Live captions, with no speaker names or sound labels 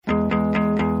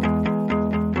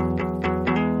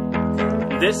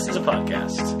This is a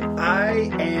podcast. I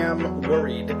am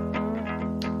worried.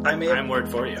 I'm worried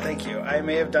for you. Thank you. I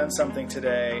may have done something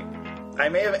today. I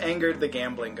may have angered the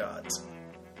gambling gods.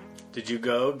 Did you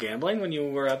go gambling when you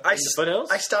were up in the foothills?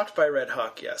 I stopped by Red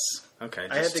Hawk, yes. Okay,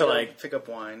 I had to go pick up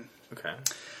wine. Okay.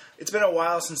 It's been a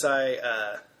while since I,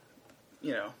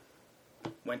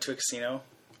 went to a casino.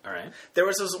 All right. There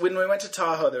was when we went to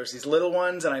Tahoe, there was these little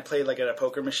ones, and I played like at a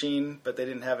poker machine, but they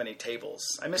didn't have any tables.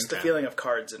 I missed the feeling of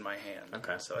cards in my hand.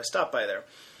 Okay. So I stopped by there.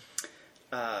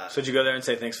 So did you go there and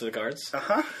say thanks for the cards?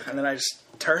 Uh-huh. And then I just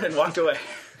turned and walked away.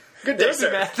 Good day,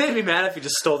 sir. They'd be mad if you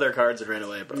just stole their cards and ran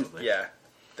away, probably. Yeah,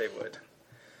 they would.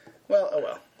 Well, oh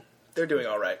well. They're doing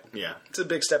all right. Yeah. It's a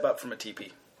big step up from a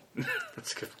TP.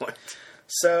 That's a good point.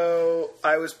 So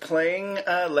I was playing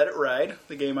Let It Ride,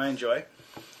 the game I enjoy.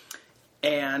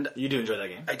 And you do enjoy that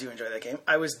game? I do enjoy that game.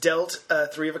 I was dealt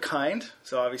 3 of a kind,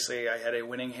 so obviously I had a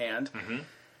winning hand. Mm-hmm.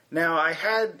 Now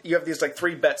you have these like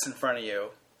 3 bets in front of you,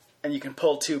 and you can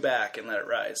pull 2 back and let it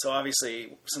ride. So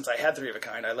obviously, since I had 3 of a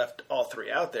kind, I left all 3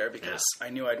 out there because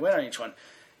I knew I'd win on each one.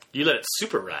 You let it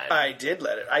super ride. I did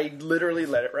let it. I literally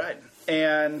let it ride.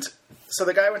 And so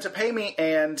the guy went to pay me,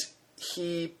 and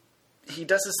he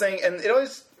does this thing, and it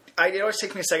always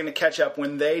takes me a second to catch up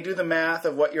when they do the math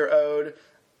of what you're owed.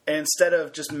 And instead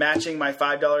of just matching my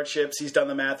 $5 chips, he's done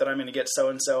the math that I'm going to get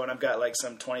so-and-so, and I've got like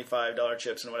some $25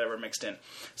 chips and whatever mixed in.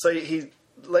 So he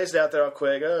lays it out there all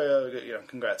quick. Oh,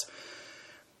 congrats.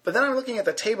 But then I'm looking at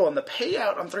the table, and the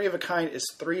payout on 3 of a kind is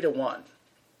 3-1.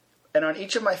 And on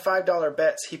each of my $5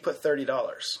 bets, he put $30.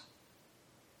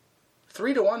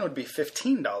 3-1 would be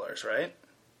 $15, right?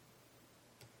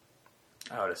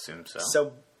 I would assume so.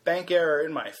 So bank error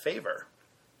in my favor.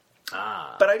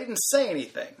 Ah. But I didn't say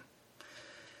anything.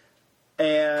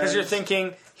 Because you're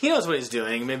thinking, he knows what he's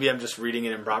doing. Maybe I'm just reading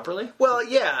it improperly? Well,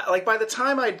 yeah. Like, by the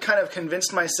time I'd kind of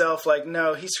convinced myself, like,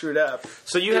 no, he screwed up.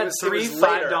 So you had 3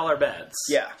 $5 bets.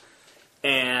 Yeah.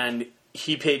 And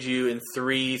he paid you in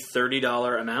 3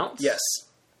 $30 amounts? Yes.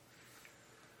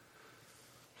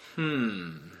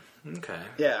 Okay.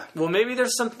 Yeah. Well, maybe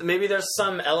there's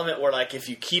some element where, like, if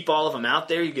you keep all of them out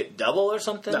there, you get double or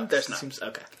something. No, there's not.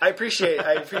 Okay. I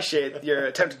appreciate your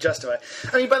attempt to justify.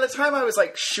 I mean, by the time I was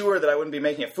like sure that I wouldn't be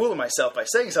making a fool of myself by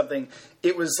saying something,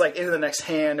 it was like into the next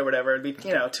hand or whatever. It'd be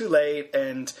too late,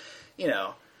 and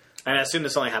And I assume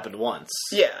this only happened once.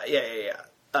 Yeah.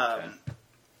 Okay.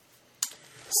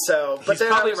 So, but he's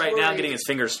probably right now getting his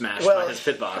fingers smashed by his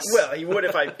pit boss. Well, he would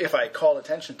if I called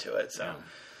attention to it. So.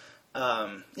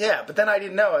 Yeah. But then I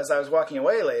didn't know as I was walking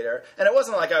away later, and it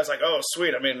wasn't like I was like, "Oh,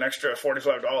 sweet, I made an extra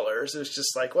 $45." It was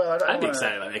just like, well, I'd be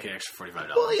excited about making an extra $45.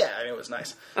 Well, yeah, I mean, it was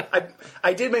nice.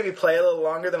 I did maybe play a little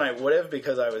longer than I would have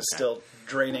because I was still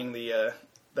draining the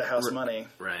house money,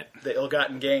 right? The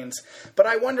ill-gotten gains. But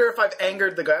I wonder if I've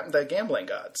angered the gambling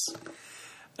gods.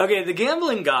 Okay, the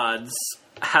gambling gods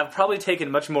have probably taken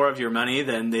much more of your money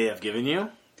than they have given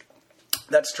you.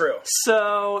 That's true.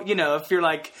 So, if you're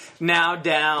like now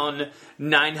down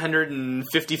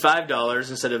 $955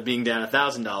 instead of being down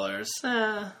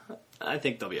 $1,000, I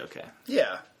think they'll be okay.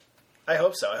 Yeah, I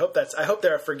hope so. I hope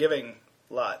they're a forgiving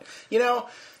lot.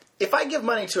 If I give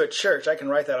money to a church, I can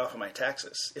write that off of my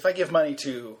taxes. If I give money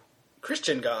to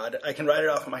Christian God, I can write it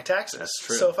off of my taxes. That's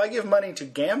true. So if I give money to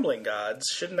gambling gods,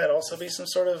 shouldn't that also be some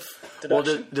sort of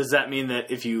deduction? Well, does that mean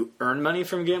that if you earn money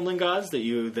from gambling gods, that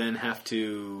you then have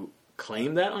to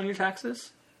claim that on your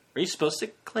taxes? Are you supposed to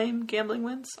claim gambling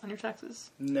wins on your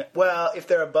taxes? No, well, if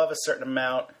they're above a certain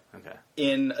amount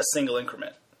in a single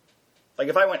increment. Like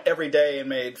if I went every day and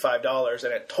made $5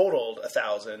 and it totaled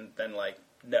 $1,000, then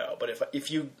no. But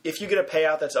if you get a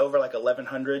payout that's over like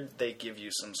 $1,100, they give you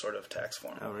some sort of tax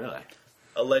form. Oh, really?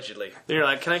 Allegedly. Then you're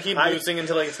like, can I keep losing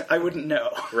until I wouldn't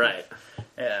know. Right.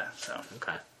 Yeah. So.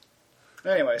 Okay.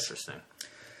 Anyways. Interesting.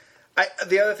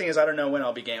 The other thing is I don't know when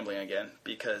I'll be gambling again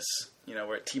because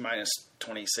we're at T-minus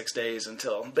 26 days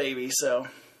until baby. So.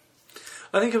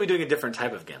 I think you'll be doing a different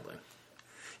type of gambling.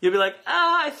 You'll be like,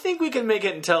 I think we can make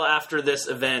it until after this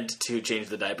event to change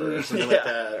the diaper or something like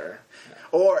that.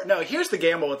 Or, no, here's the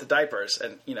gamble with the diapers.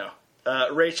 And,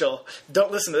 Rachel,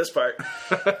 don't listen to this part.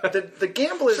 The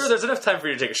gamble is... Sure, there's enough time for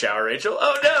you to take a shower, Rachel.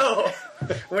 Oh, no!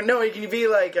 Well, no, you can be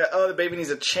like, the baby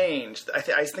needs a change.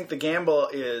 I think the gamble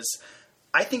is...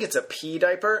 I think it's a pee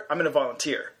diaper. I'm going to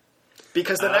volunteer.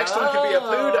 Because the next one could be a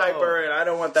poo diaper, and I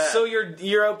don't want that. So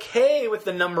you're okay with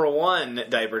the number 1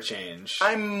 diaper change?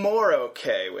 I'm more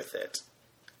okay with it.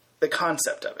 The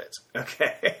concept of it.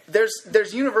 Okay.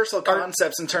 There's universal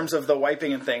concepts in terms of the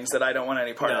wiping and things that I don't want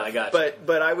any part of. I got you.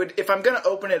 But I would, if I'm going to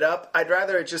open it up, I'd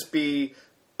rather it just be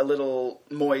a little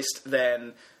moist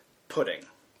than pudding.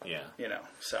 Yeah.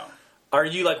 So. Are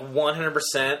you like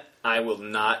 100%? I will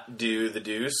not do the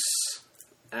deuce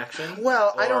action.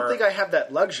 Well, I don't think I have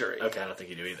that luxury. Okay, I don't think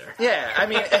you do either. Yeah, I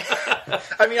mean,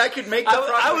 I could make the I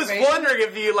was proclamation. wondering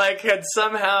if you like had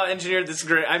somehow engineered this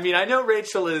great. I mean, I know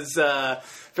Rachel is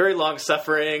very long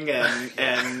suffering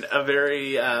and a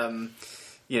very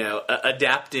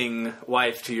adapting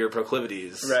wife to your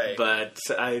proclivities. Right. But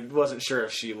I wasn't sure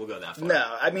if she will go that far.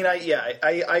 No, I mean,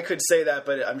 I could say that,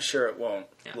 but I'm sure it won't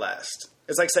last.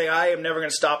 It's like saying I am never going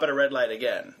to stop at a red light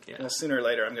again. Yeah. Well, sooner or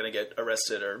later, I'm going to get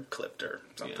arrested or clipped or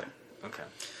something. Yeah. Okay.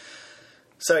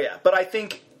 So yeah, but I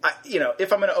think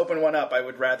if I'm going to open one up, I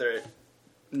would rather it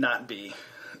not be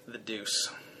the deuce.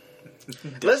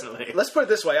 Definitely. Let's put it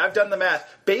this way. I've done the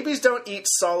math. Babies don't eat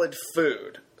solid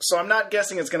food, so I'm not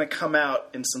guessing it's going to come out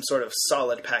in some sort of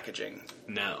solid packaging.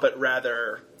 No. But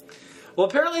rather... Well,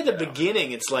 apparently the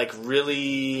beginning, it's like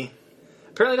really...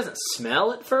 Apparently it doesn't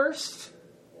smell at first.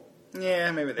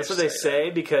 Yeah, maybe That's what they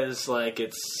say, because like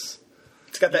it's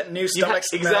got that new stomach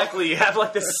smell. Exactly. You have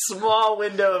like this small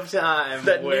window of time.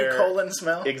 That where, new colon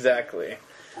smell. Exactly.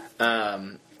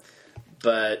 But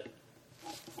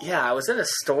yeah, I was in a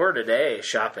store today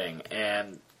shopping,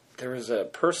 and there was a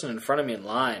person in front of me in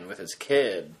line with his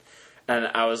kid, and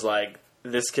I was like,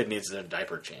 "This kid needs a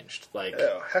diaper changed." Like,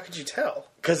 oh, how could you tell?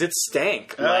 Because it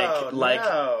stank. No.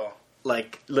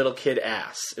 Like little kid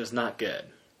ass. It was not good.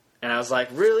 And I was like,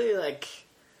 really? Like,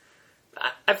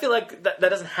 I feel like that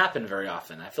doesn't happen very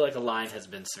often. I feel like the line has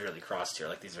been severely crossed here.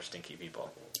 Like, these are stinky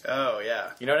people. Oh, yeah.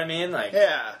 You know what I mean? Like,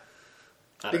 yeah.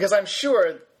 Because I'm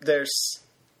sure there's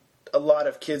a lot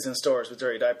of kids in stores with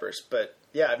dirty diapers. But,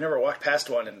 yeah, I've never walked past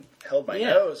one and held my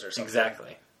nose or something.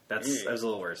 Exactly. That was a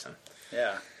little worrisome.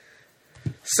 Yeah.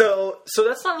 So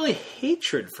that's not really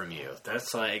hatred from you.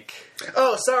 That's like...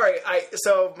 Oh, sorry.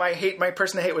 My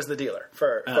person to hate was the dealer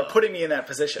for putting me in that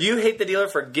position. You hate the dealer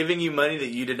for giving you money that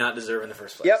you did not deserve in the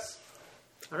first place. Yep.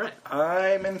 All right.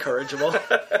 I'm incorrigible.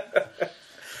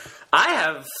 I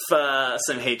have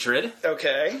some hatred.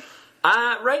 Okay.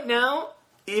 Right now,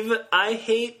 I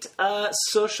hate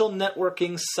social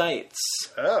networking sites.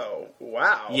 Oh,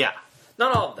 wow. Yeah.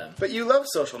 Not all of them. But you love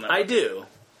social networking. I do.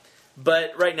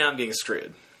 But right now I'm getting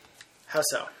screwed. How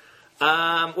so?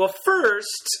 Well,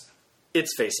 first,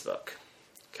 it's Facebook.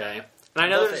 Okay? And I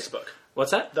know Facebook.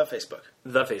 What's that? The Facebook.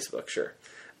 The Facebook, sure.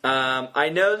 I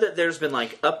know that there's been,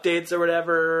 like, updates or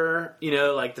whatever. You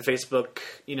know, like the Facebook,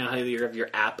 you know, how you have your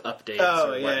app updates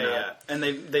or whatnot. Yeah. And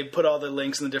they put all the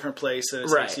links in the different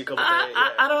places. Right. So a couple days.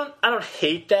 Yeah. I don't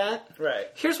hate that. Right.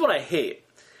 Here's what I hate.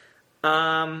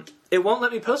 It won't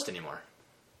let me post anymore.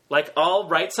 Like, I'll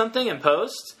write something and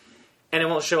post, and it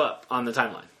won't show up on the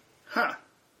timeline. Huh.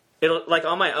 It'll, like,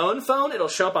 on my own phone, it'll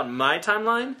show up on my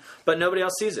timeline, but nobody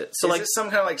else sees it. So, Is like, it some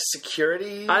kind of, like,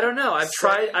 security? I don't know. I've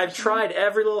tried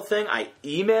every little thing. I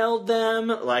emailed them,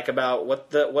 like, about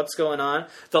what's going on.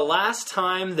 The last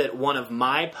time that one of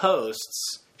my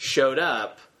posts showed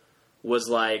up was,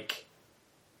 like,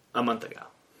 a month ago.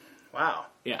 Wow.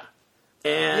 Yeah.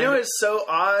 And you know it's so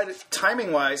odd,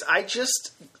 timing-wise? I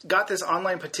just got this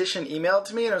online petition emailed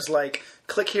to me, and it was like,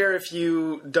 click here if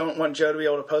you don't want Joe to be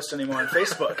able to post anymore on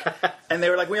Facebook. And they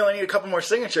were like, we only need a couple more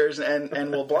signatures, and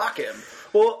we'll block him.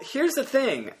 Well, here's the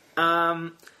thing.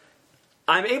 I'm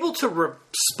able to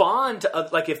respond to,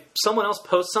 like, if someone else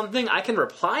posts something, I can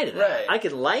reply to that. Right. I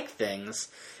can like things.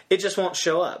 It just won't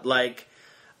show up. Like,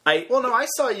 Well, no, I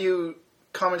saw you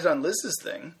commented on Liz's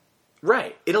thing.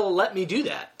 Right. It'll let me do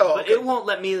that. Oh, but okay. it won't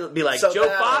let me be like, So Joe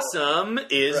Fossum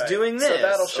is doing this. So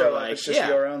that'll show or up. like, It's just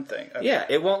your own thing. Okay. Yeah,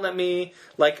 it won't let me,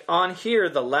 like, on here,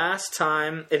 the last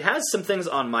time, it has some things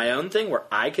on my own thing where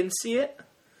I can see it,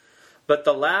 but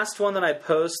the last one that I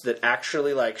post that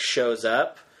actually, like, shows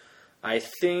up, I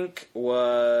think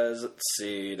was, let's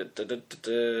see,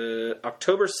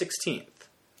 October 16th.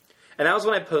 And that was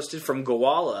when I posted from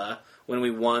Gowalla when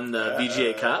we won the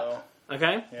VGA Cup.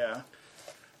 Okay? Yeah.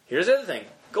 Here's the other thing.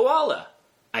 Gowalla.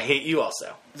 I hate you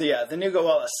also. The new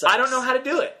Gowalla sucks. I don't know how to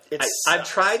do it. I've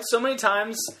tried so many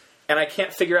times, and I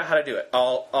can't figure out how to do it.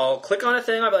 I'll click on a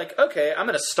thing. I'll be like, okay, I'm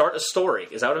going to start a story.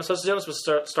 Is that what I'm supposed to do? I'm supposed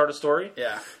to start a story?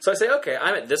 Yeah. So I say, okay,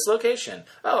 I'm at this location.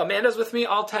 Oh, Amanda's with me.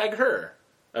 I'll tag her.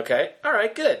 Okay. All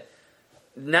right, good.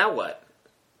 Now what?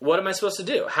 What am I supposed to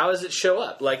do? How does it show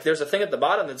up? Like, there's a thing at the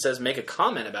bottom that says make a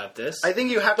comment about this. I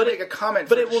think you have to make a comment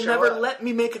But for it will to show never up. let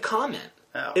me make a comment.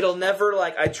 Oh. It'll never,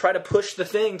 like, I try to push the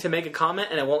thing to make a comment,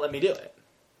 and it won't let me do it.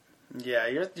 Yeah,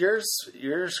 you're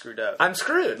screwed up. I'm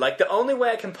screwed. Like, the only way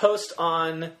I can post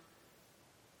on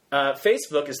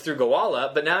Facebook is through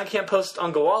Gowalla, but now I can't post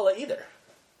on Gowalla either.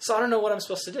 So I don't know what I'm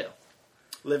supposed to do.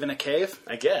 live in a cave.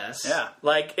 I guess. Yeah.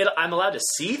 Like, I'm allowed to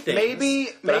see things. Maybe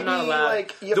I'm not allowed.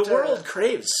 like you have The to, world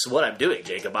craves what I'm doing,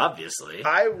 Jacob. Obviously.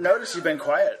 I noticed you've been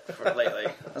quiet lately.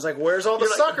 I was like, "Where's all the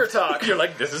soccer talk?" You're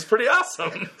like, this is pretty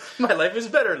awesome. My life is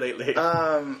better lately.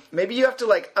 Maybe you have to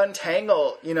like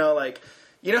untangle. You know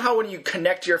how when you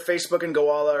connect your Facebook and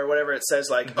Goala or whatever, it says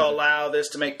like allow this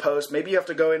to make posts. Maybe you have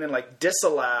to go in and like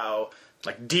disallow.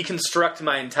 Like deconstruct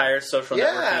my entire social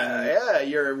networking. Yeah,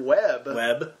 your web,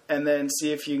 and then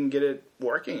see if you can get it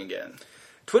working again.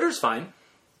 Twitter's fine.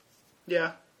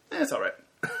 Yeah, it's all right.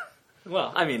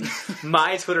 Well, I mean,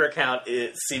 my Twitter account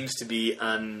seems to be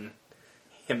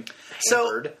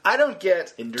So I don't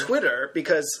get Twitter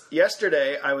because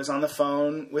yesterday I was on the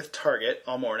phone with Target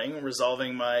all morning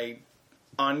resolving my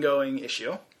ongoing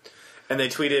issue, and they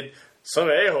tweeted, "Some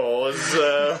a-hole is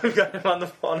got him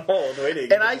on hold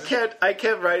waiting." And I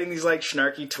kept writing these like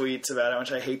snarky tweets about how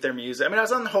much I hate their music. I mean, I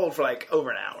was on hold for like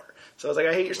over an hour. So I was like,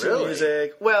 I hate your stupid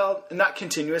music. Well, not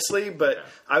continuously, but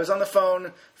I was on the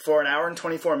phone for an hour and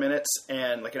 24 minutes,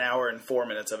 and like an hour and 4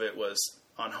 minutes of it was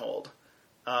on hold.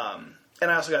 And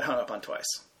I also got hung up on twice.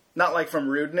 Not like from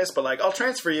rudeness, but like, I'll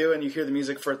transfer you, and you hear the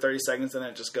music for 30 seconds, and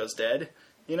then it just goes dead,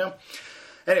 you know?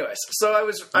 Anyways, so I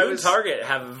was... You and Target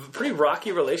have a pretty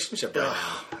rocky relationship right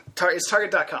now. It's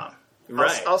Target.com.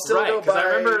 Right. I'll still go buy I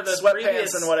remember the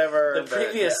sweatpants and whatever. The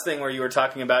previous thing where you were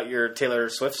talking about your Taylor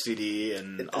Swift CD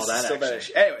and all that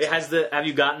action. Anyways. Have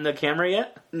you gotten the camera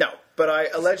yet? No, but I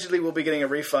allegedly will be getting a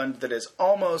refund that is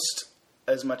almost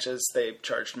as much as they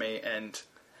charged me, and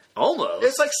almost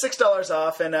it's like $6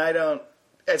 off, and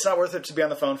it's not worth it to be on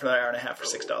the phone for an hour and a half for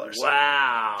 $6.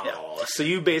 Wow. Yeah. So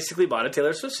you basically bought a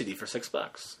Taylor Swift CD for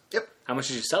 $6. Yep. How much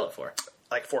did you sell it for?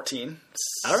 Like 14.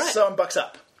 All right. So I'm bucks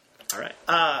up. All right.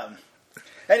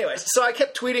 Anyways, so I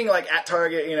kept tweeting like at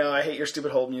Target, I hate your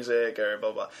stupid hold music or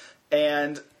blah blah.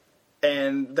 And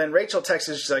then Rachel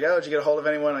texted, she's like, "Oh, did you get a hold of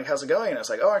anyone? Like, how's it going?" And I was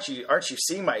like, "Oh, aren't you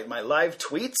seeing my live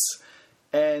tweets?"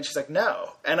 And she's like,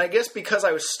 "No." And I guess because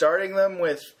I was starting them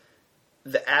with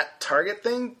the at Target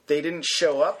thing, they didn't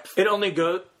show up. It only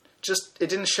it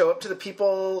didn't show up to the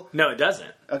people. No, it doesn't.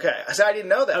 Okay, so I didn't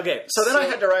know that. Okay, so then I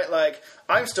had to write like,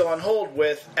 "I'm still on hold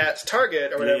with at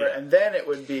Target" or whatever, and then it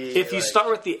would be. If you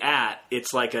start with the at,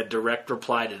 it's like a direct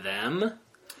reply to them.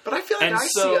 But I feel like I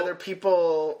see other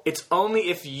people. It's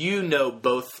only if you know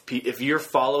both. If you're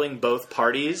following both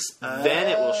parties, then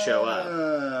it will show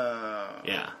up.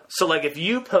 Yeah. So, like, if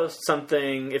you post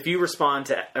something, if you respond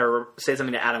to or say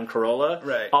something to Adam Carolla,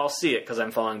 right, I'll see it because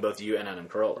I'm following both you and Adam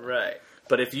Carolla. Right.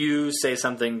 But if you say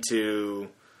something to,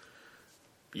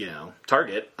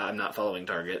 Target, I'm not following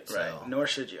Target. So. Right. Nor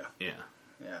should you. Yeah.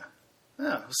 Yeah.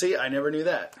 Oh, see, I never knew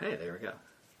that. Hey, there we go.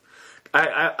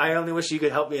 I only wish you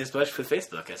could help me as much with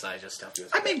Facebook as I just helped you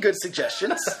with Facebook. I made good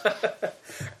suggestions.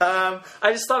 I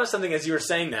just thought of something as you were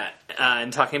saying that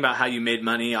and talking about how you made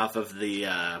money off of the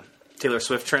Taylor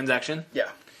Swift transaction. Yeah.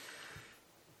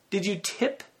 Did you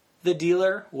tip the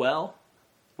dealer well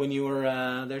when you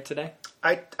were there today?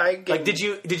 Did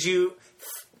you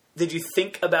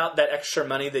think about that extra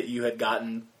money that you had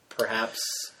gotten perhaps?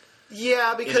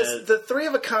 Yeah, because the 3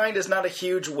 of a kind is not a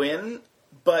huge win,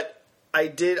 but I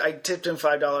tipped him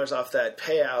 $5 off that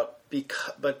payout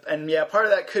part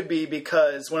of that could be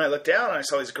because when I looked down and I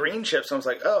saw these green chips, I was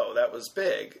like, "Oh, that was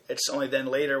big." It's only then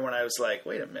later when I was like,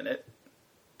 "Wait a minute,"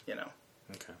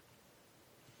 Okay.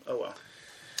 Oh well.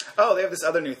 Oh, they have this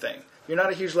other new thing. You're not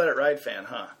a huge Let It Ride fan,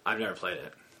 huh? I've never played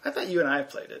it. I thought you and I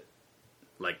played it.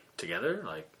 Like together,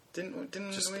 like didn't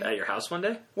just we? At your house one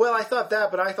day? Well, I thought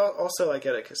that, but I thought also like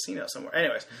at a casino somewhere.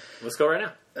 Anyways, let's go right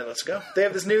now. Let's go. They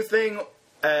have this new thing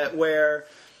where,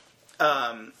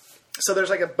 so there's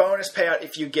like a bonus payout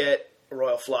if you get a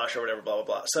Royal Flush or whatever, blah blah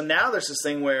blah. So now there's this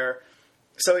thing where,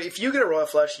 so if you get a Royal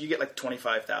Flush, you get like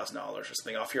 $25,000 or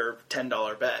something off your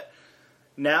 $10 bet.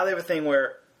 Now they have a thing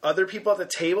where other people at the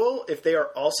table, if they are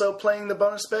also playing the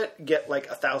bonus bet, get like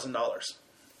 $1,000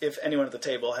 if anyone at the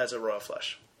table has a Royal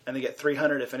Flush, and they get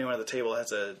 $300 if anyone at the table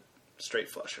has a straight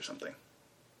flush or something.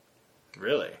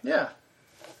 Really? Yeah.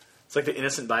 It's like the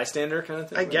innocent bystander kind of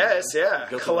thing? I guess, yeah.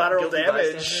 Collateral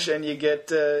damage, bystander? And you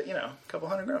get, a couple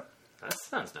 $100,000. That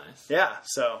sounds nice. Yeah,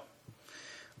 so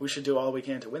we should do all we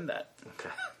can to win that. Okay.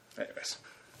 Anyways,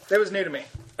 that was new to me.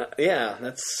 Yeah,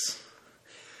 that's...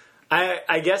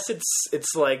 I guess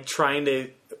it's like trying to...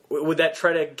 Would that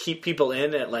try to keep people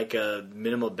in at like a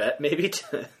minimal bet maybe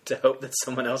to hope that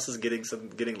someone else is getting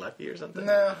lucky or something?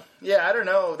 No. Yeah, I don't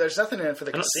know. There's nothing in it for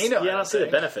the casino. I don't see the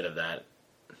benefit of that.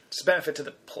 It's a benefit to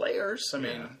the players. I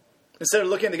mean, Instead of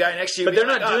looking at the guy next to you, But they're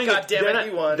not doing God it. damn it,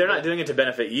 he won. They're not doing it to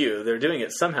benefit you. They're doing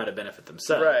it somehow to benefit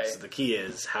themselves. Right. So the key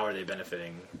is, how are they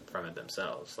benefiting from it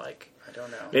themselves? Like, I don't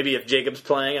know. maybe if Jacob's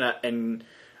playing and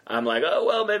I'm like, oh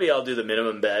well, maybe I'll do the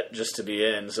minimum bet just to be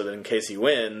in, so that in case he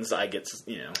wins, I get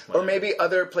Or whatever. maybe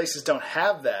other places don't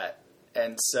have that,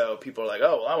 and so people are like,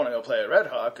 oh well, I want to go play at Red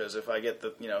Hawk because if I get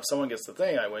the if someone gets the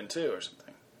thing, I win too, or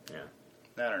something.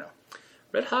 Yeah. I don't know.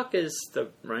 Red Hawk is the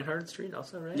Reinhardt Street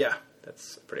also, right? Yeah.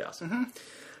 That's pretty awesome.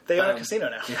 They own a casino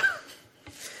now. Yeah.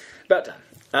 About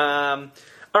time.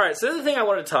 All right, so the other thing I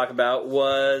wanted to talk about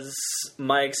was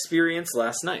my experience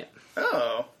last night.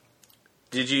 Oh.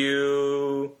 Did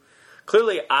you...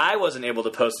 Clearly, I wasn't able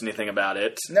to post anything about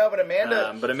it. No, but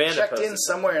Amanda, checked posted. in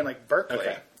somewhere in like Berkeley.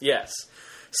 Okay. Yes.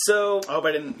 So... I hope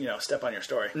I didn't, step on your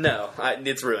story. No,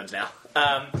 it's ruined now.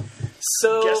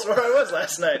 So... Guess where I was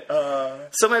last night?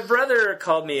 So my brother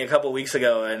called me a couple weeks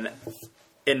ago and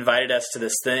invited us to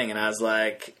this thing, and I was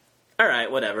like, all right,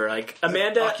 whatever. Like,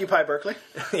 Amanda... Occupy Berkeley?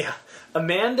 Yeah.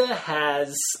 Amanda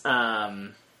has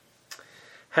kind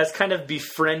of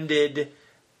befriended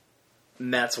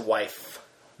Matt's wife,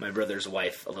 my brother's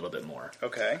wife, a little bit more.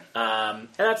 Okay. And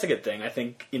that's a good thing. I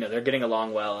think, they're getting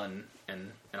along well and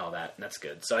all that, and that's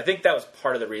good. So I think that was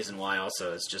part of the reason why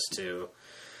also, is just to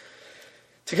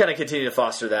kind of continue to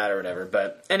foster that or whatever.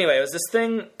 But anyway, it was this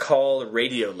thing called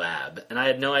Radio Lab, and I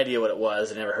had no idea what it was.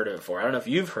 I never heard of it before. I don't know if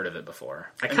you've heard of it before.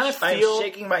 I'm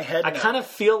shaking my head. I kind of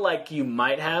feel like you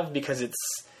might have, because it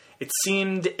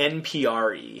seemed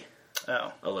NPR-y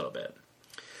a little bit.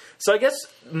 So I guess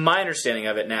my understanding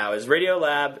of it now is Radio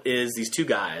Lab is these two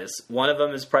guys. One of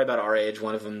them is probably about our age.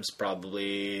 One of them's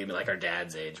probably like our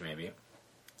dad's age, maybe.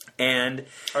 And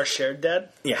our shared dad?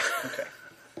 Yeah. Okay.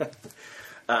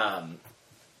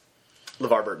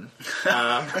 LeVar Burton.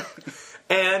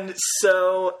 And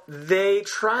so they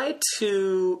tried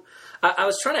to... I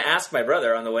was trying to ask my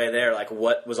brother on the way there, like,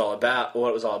 what it was all about,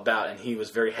 and he was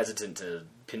very hesitant to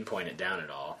pinpoint it down at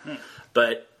all.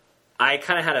 But I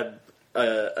kind of had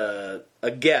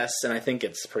a guess, and I think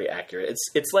it's pretty accurate.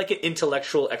 It's like an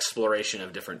intellectual exploration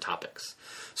of different topics.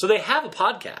 So they have a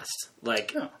podcast,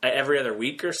 like, every other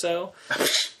week or so.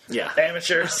 Yeah.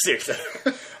 Amateurs. Seriously.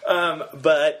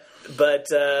 But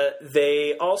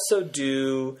they also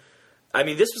do... I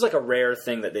mean, this was like a rare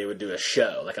thing that they would do a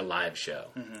show, like a live show.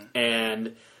 Mm-hmm.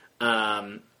 And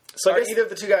so I guess... either of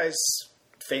the two guys...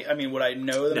 would I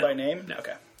know them by name? No.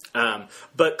 Okay.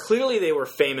 But clearly they were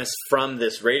famous from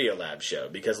this Radio Lab show,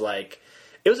 because, like,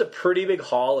 it was a pretty big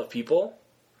hall of people,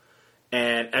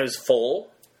 and it was full.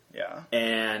 Yeah.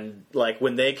 And, like,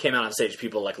 when they came out on stage,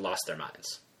 people, like, lost their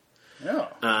minds. No.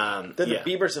 They're the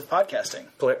Biebers of podcasting.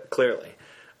 Clearly.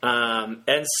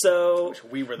 And so... I wish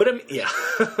we were yeah.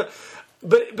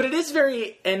 But it is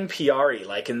very NPR-y,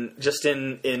 like,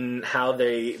 in how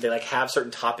they like have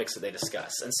certain topics that they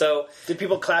discuss. And so... Did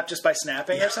people clap just by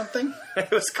snapping or something?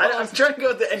 It was called... I'm trying to go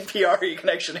what the NPR-y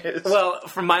connection is. Well,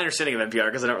 from my understanding of NPR,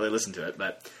 because I don't really listen to it,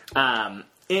 but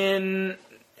it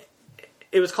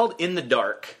was called In the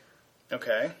Dark.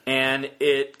 Okay. And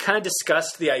it kind of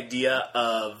discussed the idea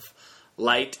of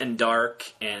light and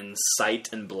dark and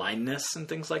sight and blindness and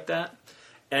things like that.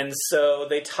 And so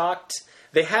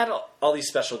they had all these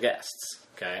special guests,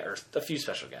 okay, or a few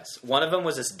special guests. One of them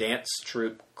was this dance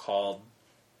troupe called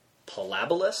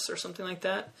Palabolus or something like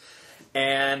that.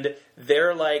 And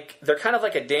they're kind of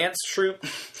like a dance troupe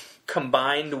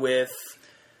combined with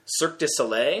Cirque du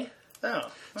Soleil.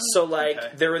 Oh. So,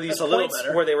 like, there were these points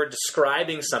where they were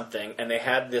describing something, and they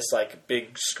had this, like,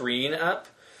 big screen up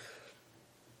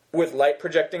with light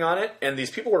projecting on it, and these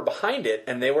people were behind it,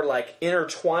 and they were, like,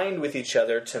 intertwined with each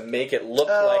other to make it look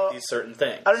like these certain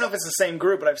things. I don't know if it's the same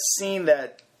group, but I've seen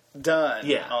that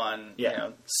done on,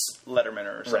 Letterman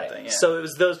or something. Right. Yeah. So it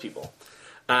was those people.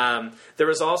 There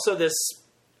was also this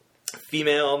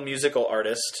female musical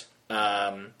artist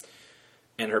and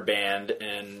her band,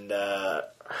 and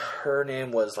her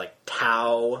name was, like,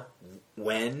 Tao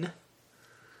Wen,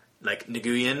 like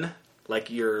Nguyen. Like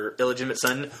your illegitimate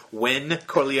son, Wen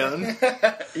Corleone.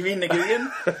 You mean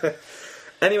Nguyen?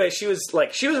 Anyway, she was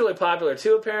really popular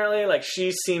too, apparently. Like,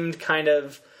 she seemed kind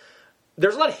of...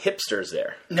 There's a lot of hipsters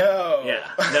there. No. Yeah.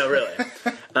 No, really.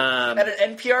 At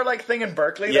an NPR-like thing in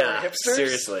Berkeley, there were hipsters?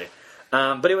 Seriously.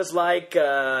 But it was like...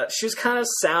 she was kind of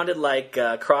sounded like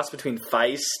a cross between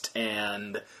Feist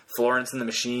and Florence and the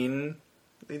Machine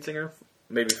lead singer.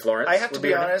 Maybe Florence. I have to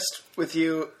be honest with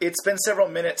you. It's been several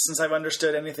minutes since I've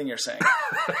understood anything you're saying.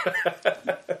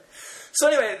 So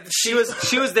anyway, she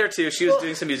was there too. She was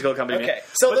doing some musical accompaniment. Okay,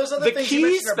 so those other things you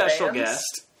mentioned are special bands?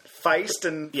 guest, Feist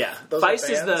and Feist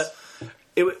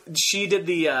is she did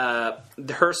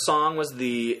her song was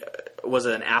the was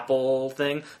an Apple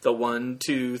thing. The 1,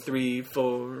 2, 3,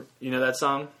 4. You know that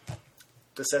song?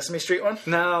 The Sesame Street one?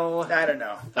 No. I don't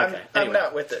know. Okay, I'm anyway.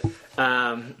 not with it.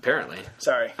 Apparently.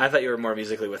 Sorry. I thought you were more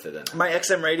musically with it then. My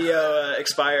XM radio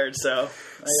expired, so...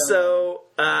 So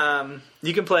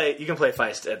you can play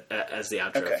Feist as the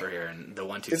outro Okay. for here, and the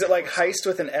 1, 2. Is it 3, like 4. Heist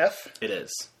with an F? It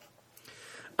is.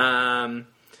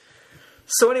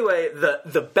 So anyway,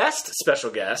 the best special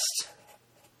guest,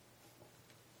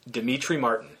 Demetri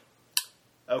Martin.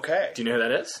 Okay. Do you know who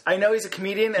that is? I know he's a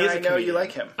comedian, and He's I a know comedian. you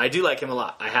like him. I do like him a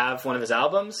lot. I have one of his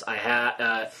albums. He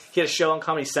had a show on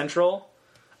Comedy Central.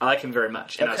 I like him very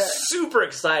much, and I Okay. was super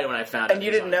excited when I found out. And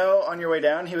you he was didn't on it. know on your way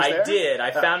down he was there? I did.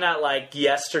 I Oh. found out like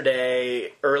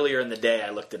yesterday, earlier in the day. I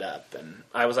looked it up, and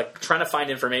I was like trying to find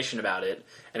information about it,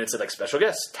 and it said like special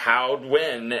guest Towd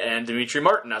Wynn and Demetri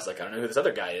Martin. I was like, I don't know who this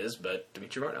other guy is, but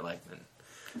Demetri Martin I like. And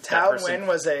that Tao person- Nguyen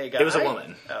was a guy? It was a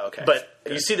woman. Oh, okay. But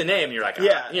you see the name, and you're like, oh,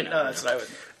 yeah, you know, no, that's what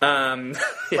I would...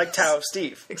 Like yes. Tao of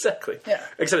Steve. Exactly. Yeah.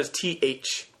 Except it's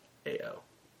THAO.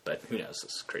 But who knows?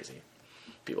 It's crazy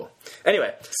people.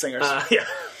 Anyway. Singers. Yeah.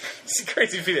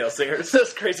 Crazy female singers.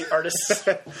 Those crazy artists.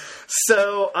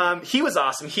 So he was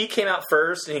awesome. He came out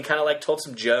first, and he kind of like told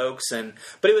some jokes,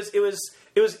 but it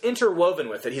was interwoven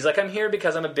with it. He's like, I'm here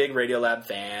because I'm a big Radiolab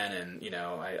fan, and you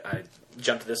know, I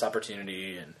jumped at this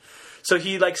opportunity, and so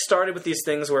he like started with these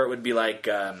things where it would be like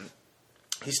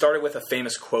he started with a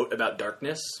famous quote about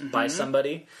darkness by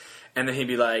somebody, and then he'd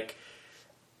be like,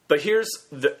 but here's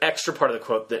the extra part of the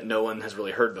quote that no one has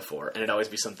really heard before, and it'd always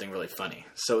be something really funny.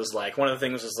 So it was like, one of the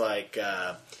things was like,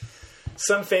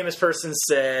 some famous person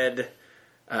said,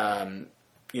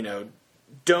 you know,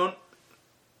 don't,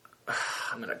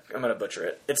 I'm gonna butcher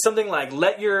it. It's something like,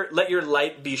 let your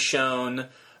light be shown,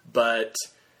 but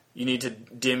you need to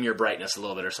dim your brightness a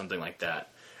little bit, or something like that.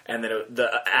 And then the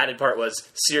added part was,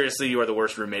 seriously, you are the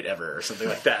worst roommate ever, or something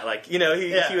like that. Like, you know,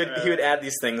 he would add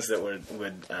these things that would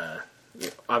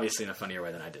obviously in a funnier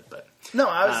way than I did, but No,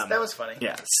 that was funny.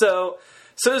 yeah. So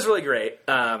it was really great.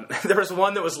 There was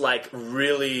one that was like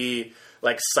really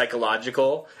like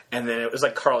psychological, and then it was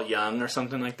like Carl Jung or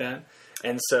something like that.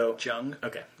 And so Jung.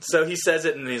 Okay. So he says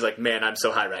it, and then he's like, "Man, I'm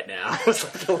so high right now." It was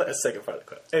like the second part of the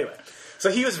quote. Anyway, so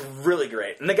he was really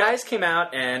great, and the guys came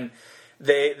out, and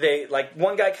they like,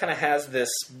 one guy kind of has this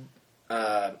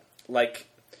like,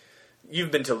 you've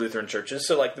been to Lutheran churches,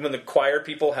 so like when the choir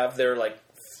people have their like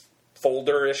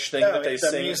folder-ish thing that they the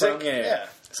sing music? from. Yeah. Yeah.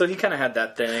 So he kind of had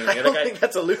that thing. I The don't other guy, think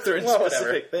that's a Lutheran Well,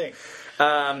 specific thing.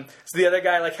 so the other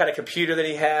guy like had a computer that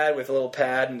he had with a little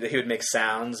pad, and he would make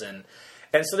sounds, and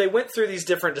so they went through these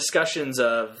different discussions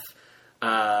of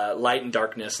light and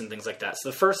darkness and things like that. So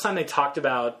the first time they talked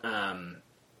about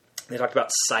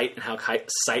sight and how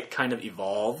sight kind of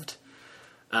evolved,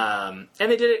 and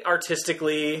they did it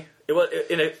artistically. It was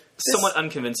in a somewhat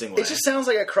unconvincing way. It just sounds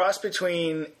like a cross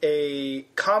between a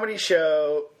comedy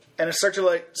show and a Cirque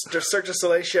du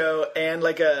Soleil show, and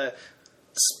like a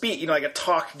speech, you know, like a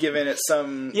talk given at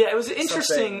some... Yeah, it was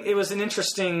interesting. something. It was an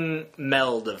interesting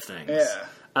meld of things. Yeah.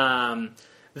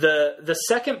 The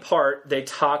second part, they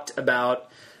talked about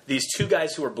these two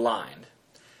guys who were blind,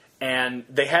 and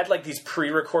they had like these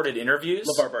pre-recorded interviews.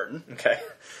 LeVar Burton. Okay.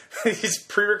 These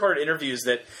pre-recorded interviews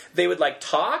that they would like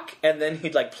talk, and then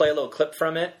he'd like play a little clip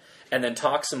from it, and then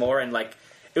talk some more, and like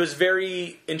it was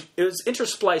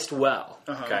interspliced well.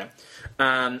 Uh-huh. Okay.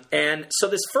 And so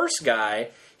this first guy,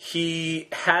 he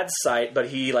had sight, but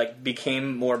he like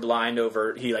became blind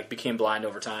over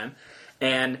time,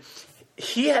 and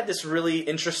he had this really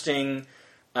interesting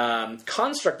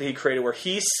construct that he created where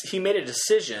he made a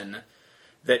decision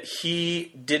that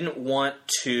he didn't want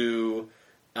to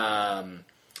like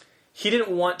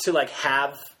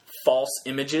have false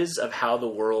images of how the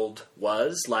world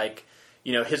was. Like,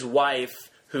 you know, his wife,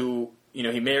 who, you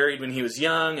know, he married when he was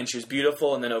young, and she was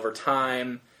beautiful, and then over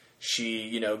time she,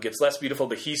 you know, gets less beautiful,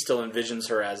 but he still envisions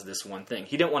her as this one thing.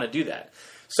 He didn't want to do that.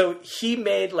 So he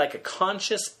made like a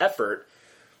conscious effort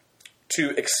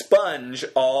to expunge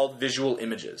all visual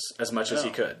images as much as he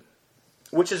could.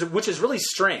 Which is really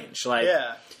strange. Like,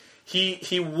 Yeah.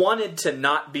 He wanted to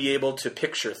not be able to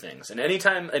picture things, and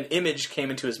anytime an image came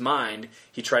into his mind,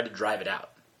 he tried to drive it out.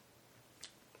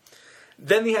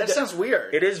 Then he had That sounds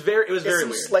weird. It was very It's weird.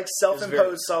 like It was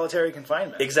self-imposed solitary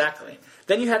confinement. Exactly.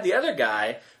 Then you had the other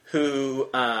guy who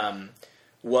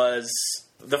was...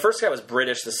 The first guy was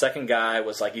British. The second guy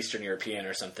was like Eastern European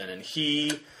or something, and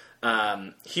he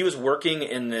was working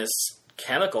in this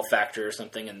chemical factory or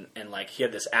something, and like he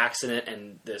had this accident,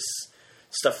 and this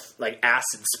stuff like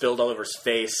acid spilled all over his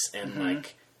face, and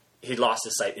like he lost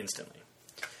his sight instantly.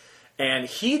 And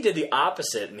he did the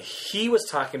opposite, and he was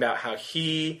talking about how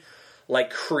he like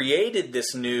created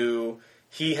this new.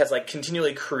 He has like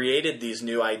continually created these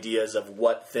new ideas of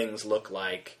what things look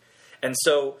like, and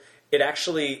so they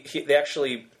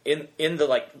actually in the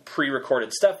like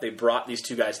pre-recorded stuff, they brought these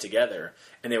two guys together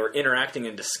and they were interacting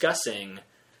and discussing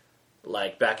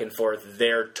like back and forth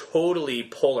their totally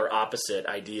polar opposite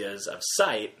ideas of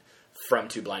sight from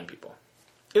two blind people.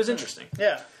 It was interesting.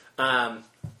 Yeah.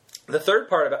 The third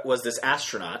part of it was this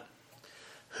astronaut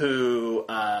who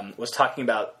was talking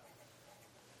about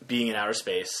being in outer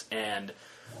space, and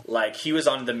like he was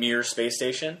on the Mir space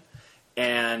station,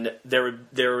 and there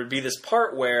would be this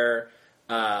part where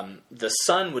the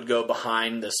sun would go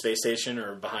behind the space station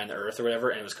or behind the Earth or whatever,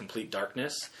 and it was complete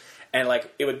darkness, and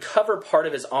like it would cover part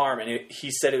of his arm, and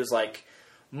he said it was like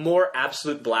more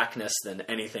absolute blackness than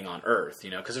anything on Earth, you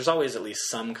know, because there's always at least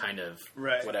some kind of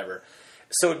whatever.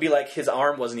 So it'd be like his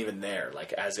arm wasn't even there,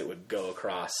 like as it would go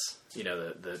across, you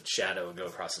know, the shadow would go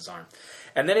across his arm.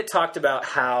 And then it talked about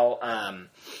how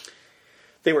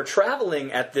they were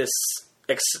traveling at this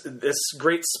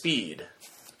great speed,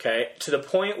 okay, to the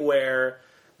point where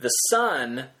the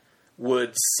sun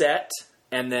would set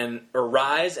and then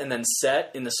rise and then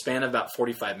set in the span of about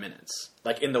 45 minutes,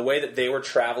 like in the way that they were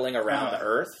traveling around the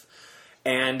Earth.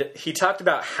 And he talked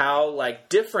about how like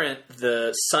different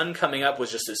the sun coming up was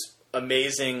just this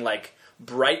amazing like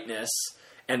brightness,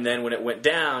 and then when it went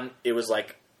down it was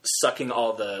like sucking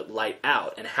all the light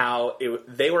out, and how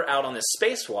they were out on this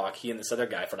spacewalk, he and this other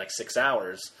guy, for like 6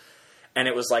 hours, and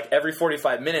it was like every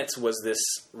 45 minutes was this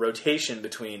rotation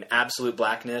between absolute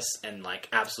blackness and like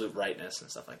absolute brightness and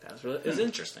stuff like that. It was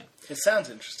interesting. It sounds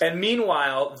interesting. And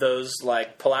meanwhile those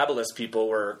like Palabulus people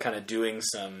were kind of doing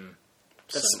some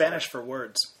Spanish for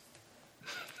words.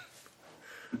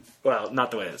 Well, not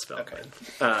the way it's spelled. Okay.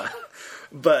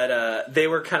 But they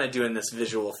were kind of doing this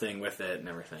visual thing with it and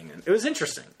everything, and it was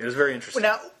interesting. It was very interesting.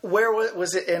 Now, where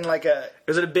was it in like a? It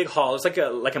was at a big hall. It was like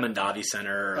a Mandavi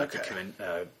Center, or like Okay.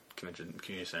 a convention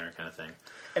community center kind of thing.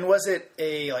 And was it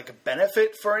a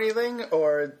benefit for anything,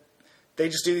 or they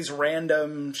just do these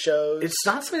random shows? It's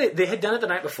not something they had done it the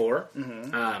night before.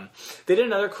 Mm-hmm. They did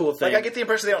another cool thing. Like I get the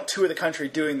impression they don't tour the country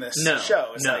doing this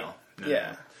show. It's no.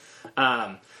 Yeah.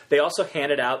 They also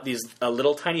handed out a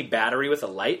little tiny battery with a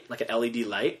light, like an LED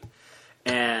light.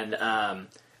 And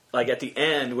like at the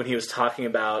end, when he was talking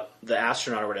about the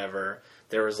astronaut or whatever,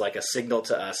 there was like a signal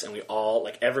to us, and we all,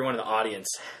 like everyone in the audience,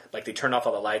 like they turned off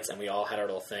all the lights, and we all had our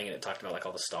little thing, and it talked about like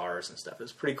all the stars and stuff. It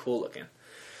was pretty cool looking.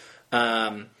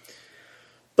 But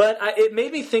it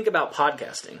made me think about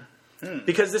podcasting.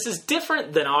 Because this is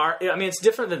different than it's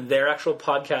different than their actual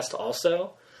podcast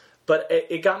also. But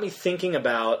it got me thinking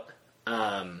about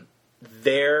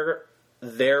their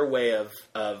way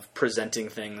of presenting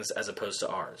things as opposed to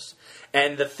ours,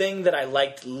 and the thing that I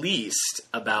liked least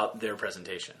about their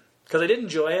presentation, because I did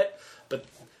enjoy it, but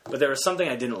there was something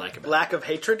I didn't like about it. Lack of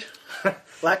hatred,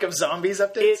 lack of zombies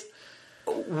updates.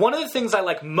 One of the things I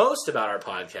like most about our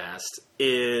podcast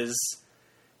is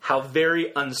how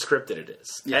very unscripted it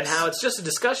is, and how it's just a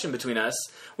discussion between us.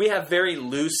 We have very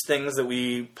loose things that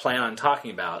we plan on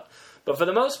talking about, but for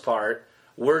the most part,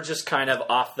 we're just kind of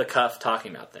off the cuff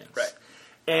talking about things. Right.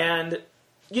 And,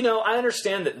 you know, I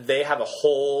understand that they have a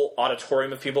whole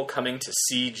auditorium of people coming to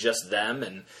see just them.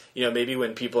 And, you know, maybe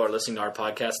when people are listening to our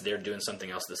podcast, they're doing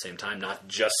something else at the same time, not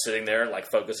just sitting there,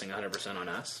 like, focusing 100% on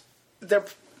us. They're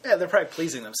probably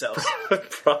pleasing themselves.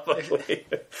 Probably.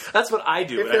 That's what I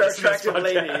do. If they're attractive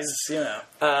ladies, you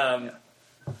know.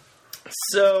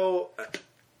 So,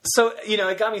 you know,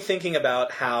 it got me thinking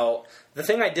about how the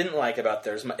thing I didn't like about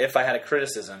theirs, if I had a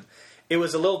criticism, it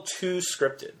was a little too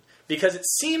scripted. Because it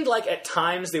seemed like at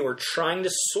times they were trying to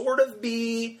sort of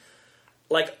be,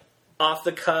 like, off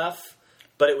the cuff,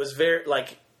 but it was very,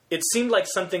 like, it seemed like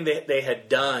something they had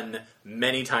done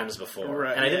many times before.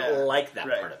 Right, and I didn't like that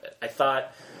part of it. I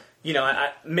thought, you know,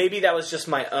 maybe that was just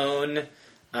my own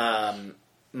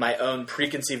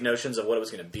preconceived notions of what it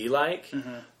was going to be like.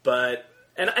 Mm-hmm. But...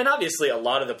 And obviously a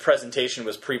lot of the presentation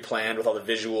was pre-planned with all the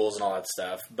visuals and all that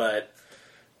stuff, but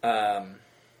I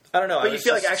don't know. But you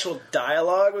feel like actual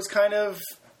dialogue was kind of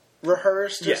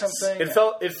rehearsed or something? It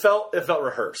felt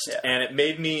rehearsed. Yeah. And it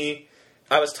made me...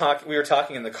 we were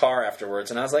talking in the car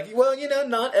afterwards, and I was like, well, you know,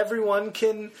 not everyone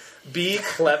can be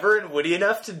clever and witty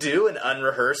enough to do an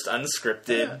unrehearsed,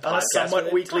 unscripted podcast on a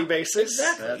somewhat weekly basis.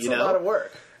 Exactly. That's a lot of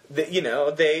work. You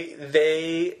know,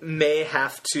 they may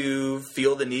have to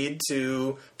feel the need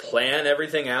to plan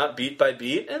everything out beat by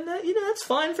beat, and that, you know, that's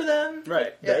fine for them.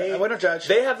 Right. I wouldn't judge.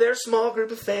 They have their small group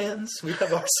of fans. We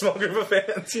have our small group of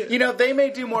fans. You know, they may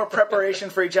do more preparation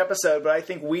for each episode, but I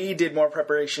think we did more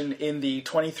preparation in the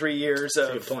 23 years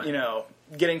of, you know,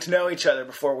 getting to know each other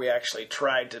before we actually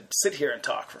tried to sit here and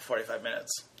talk for 45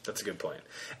 minutes. That's a good point.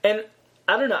 And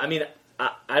I don't know. I mean,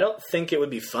 I don't think it would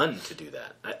be fun to do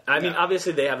that. I mean,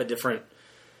 obviously they have a different.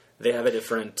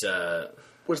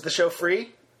 Was the show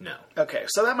free? No. Okay,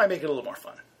 so that might make it a little more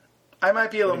fun. I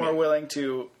might be a little more willing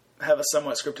to have a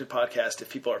somewhat scripted podcast if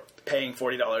people are paying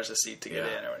 $40 a seat to get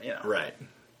in, or you know. Right.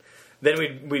 Then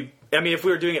we. I mean, if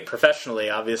we were doing it professionally,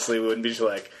 obviously we wouldn't be just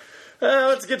like,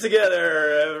 let's get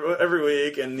together every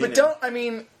week and. But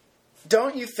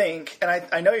don't you think? And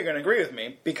I know you're going to agree with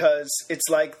me because it's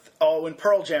like when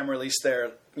Pearl Jam released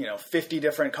their 50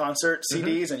 different concert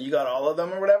CDs and you got all of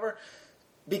them or whatever.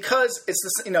 Because it's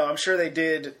this, I'm sure they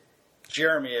did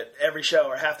Jeremy at every show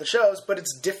or half the shows, but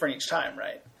it's different each time,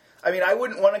 right? I mean, I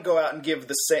wouldn't want to go out and give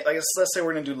the same. Like, let's say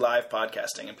we're going to do live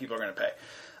podcasting and people are going to pay.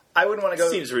 I wouldn't want to go.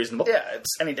 Seems reasonable. Yeah,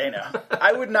 it's any day now.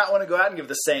 I would not want to go out and give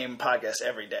the same podcast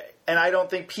every day, and I don't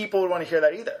think people would want to hear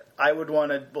that either. I would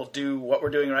want to. We'll do what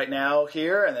we're doing right now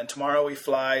here, and then tomorrow we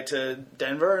fly to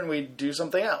Denver and we do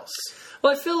something else.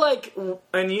 Well, I feel like,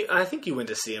 I think you went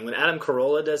to see him when Adam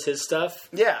Carolla does his stuff.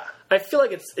 Yeah. I feel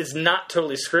like it's not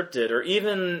totally scripted or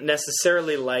even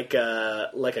necessarily like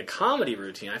a comedy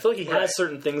routine. I feel like he has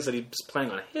certain things that he's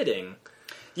planning on hitting.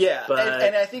 Yeah, but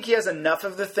and I think he has enough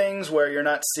of the things where you're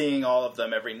not seeing all of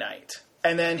them every night.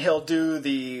 And then he'll do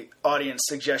the audience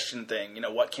suggestion thing,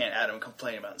 what can't Adam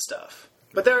complain about and stuff.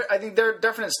 But I think there are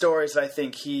definite stories that I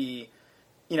think he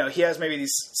has maybe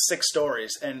these 6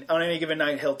 stories, and on any given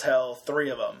night he'll tell 3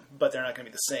 of them, but they're not going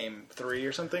to be the same 3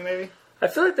 or something maybe. I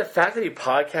feel like the fact that he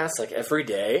podcasts like every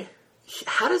day,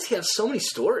 how does he have so many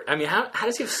stories? I mean, how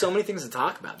does he have so many things to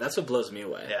talk about? That's what blows me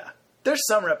away. Yeah. There's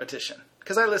some repetition,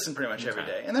 because I listen pretty much every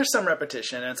day, and there's some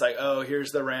repetition, and it's like, oh,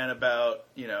 here's the rant about,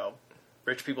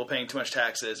 rich people paying too much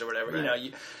taxes or whatever.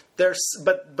 Right.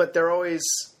 But they're always,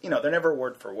 they're never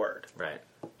word for word. Right.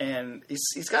 And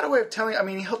he's got a way of telling. I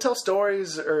mean, he'll tell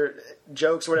stories or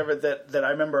jokes or whatever that I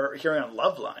remember hearing on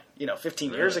Loveline,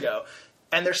 15 years ago,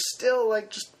 and they're still like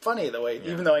just funny the way,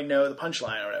 even though I know the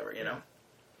punchline or whatever.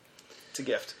 It's a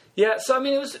gift. Yeah. So I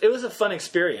mean, it was a fun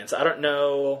experience. I don't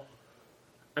know.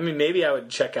 I mean, maybe I would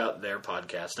check out their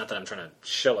podcast. Not that I'm trying to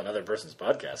shill another person's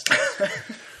podcast.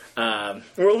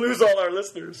 We'll lose all our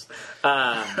listeners.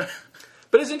 But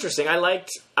it's interesting.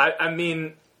 I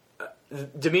mean,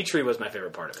 Dimitri was my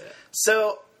favorite part of it.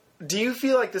 So, do you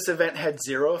feel like this event had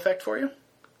zero effect for you?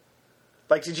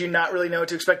 Like, did you not really know what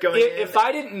to expect going in? If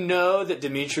I didn't know that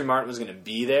Dimitri Martin was going to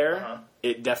be there,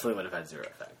 it definitely would have had zero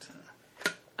effect.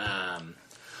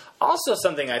 Also,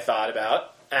 something I thought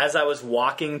about as I was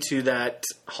walking to that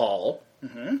hall,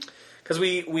 because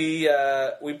we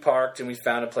parked and we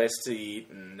found a place to eat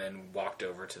and then walked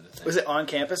over to the thing. Was it on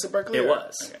campus at Berkeley? It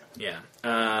was. Okay.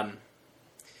 Yeah.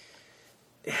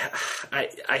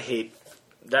 I hate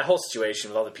that whole situation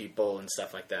with all the people and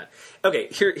stuff like that. Okay,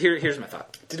 here's my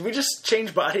thought. Did we just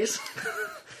change bodies?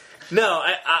 No,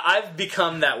 I've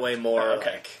become that way more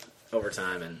like over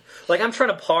time, and like I'm trying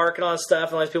to park and all this stuff,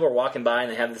 and all these people are walking by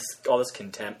and they have all this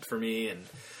contempt for me, and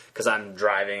because I'm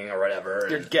driving or whatever.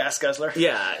 Your gas guzzler.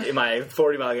 Yeah, in my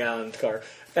 40-mile-gallon car,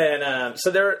 and so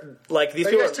they're like these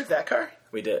people. You guys took that car?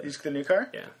 We did. You took the new car?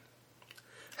 Yeah.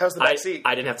 How's the back seat?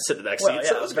 I didn't have to sit in the back seat,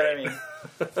 so it was great. I mean,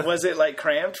 was it like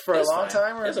cramped for a long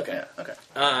time? Or? It was okay. Yeah, okay.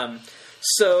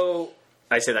 So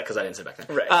I say that because I didn't sit back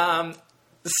there. Right.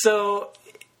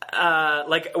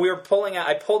 Like we were pulling out.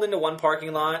 I pulled into one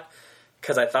parking lot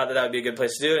because I thought that would be a good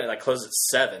place to do it, and I closed at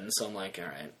 7. So I'm like, all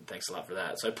right, thanks a lot for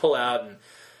that. So I pull out, and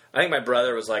I think my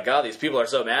brother was like, "Oh, these people are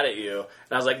so mad at you,"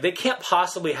 and I was like, "They can't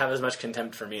possibly have as much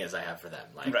contempt for me as I have for them.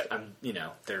 Like, I'm,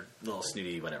 they're a little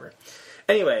snooty, whatever."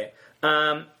 Anyway,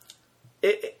 I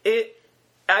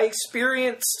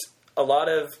experienced a lot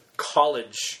of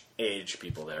college-age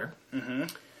people there,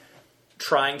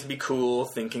 trying to be cool,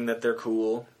 thinking that they're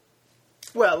cool.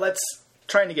 Well,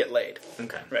 trying to get laid.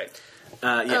 Okay, right.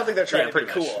 Yeah. I don't think they're trying to be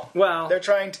much. cool. Well, they're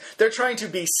trying to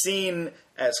be seen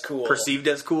as cool, perceived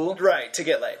as cool, right? To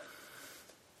get laid.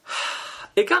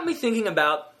 It got me thinking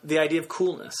about the idea of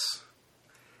coolness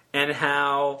and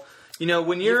how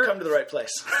when you've come to the right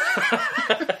place.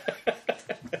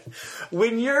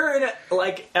 When you're in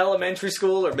elementary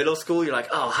school or middle school, you're like,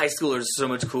 oh, high schoolers are so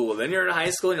much cool. Then you're in high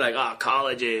school and you're like, oh,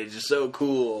 college age is so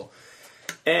cool.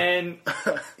 And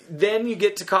then you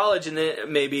get to college and then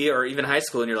or even high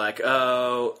school and you're like,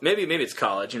 oh, maybe it's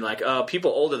college. And you're like, oh,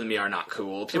 people older than me are not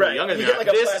cool. People younger than me are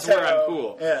this is where I'm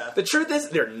cool. Yeah. The truth is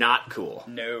they're not cool.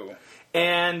 No.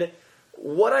 And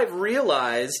what I've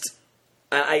realized,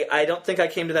 I don't think I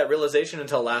came to that realization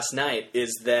until last night,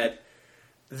 is that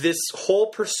this whole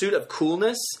pursuit of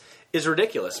coolness is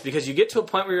ridiculous because you get to a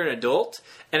point where you're an adult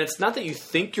and it's not that you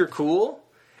think you're cool,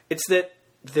 It's that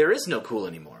there is no cool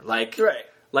anymore. Like, Right.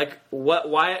 Like, what,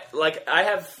 why, like, I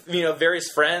have,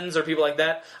 various friends or people like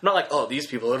that. I'm not like, oh, these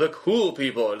people are the cool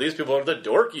people, or these people are the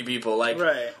dorky people. Like,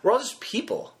 Right. we're all just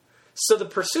people. So the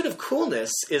pursuit of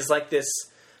coolness is like this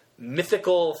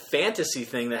mythical fantasy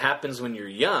thing that happens when you're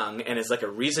young and is like a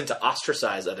reason to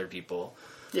ostracize other people.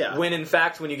 Yeah. When, in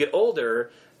fact, when you get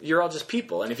older, you're all just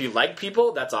people. And if you like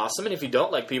people, that's awesome. And if you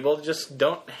don't like people, just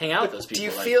don't hang out with those people.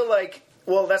 Do you feel like,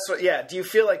 well, that's what, yeah, do you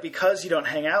feel like because you don't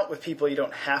hang out with people, you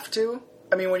don't have to?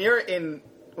 I mean, when you're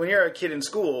a kid in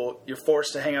school, you're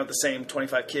forced to hang out with the same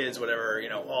 25 kids, whatever,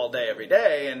 all day, every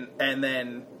day, and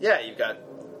then, yeah, you've got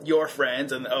your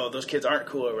friends, and, oh, those kids aren't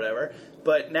cool or whatever.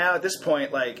 But now at this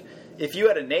point, like, if you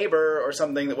had a neighbor or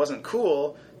something that wasn't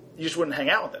cool, you just wouldn't hang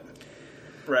out with them,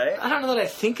 right? I don't know that I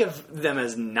think of them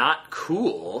as not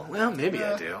cool. Well, maybe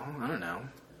I do. I don't know.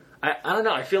 I don't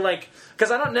know. I feel like,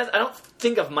 because I don't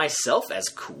think of myself as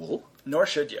cool. Nor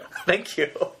should you. Thank you.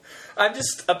 I'm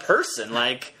just a person.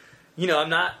 Like, I'm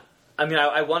not. I mean,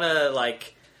 I want to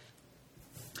like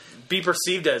be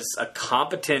perceived as a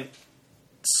competent,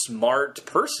 smart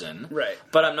person. Right.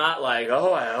 But I'm not like,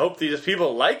 oh, I hope these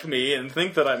people like me and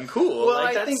think that I'm cool. Well,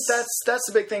 like, I think that's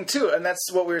the big thing too, and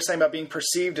that's what we were saying about being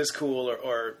perceived as cool,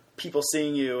 or people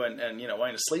seeing you and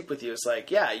wanting to sleep with you. It's like,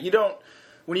 yeah, you don't.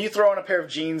 When you throw on a pair of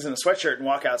jeans and a sweatshirt and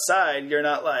walk outside, you're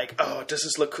not like, oh, does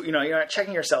this look cool? You're not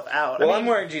checking yourself out. Well, I'm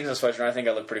wearing jeans and a sweatshirt, and I think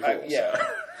I look pretty cool. Yeah. So.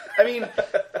 I mean,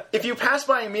 if you pass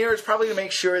by a mirror, it's probably to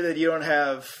make sure that you don't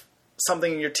have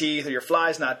something in your teeth or your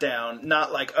fly's not down.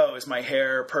 Not like, oh, is my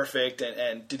hair perfect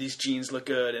and do these jeans look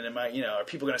good? And am I, are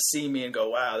people going to see me and go,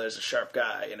 wow, there's a sharp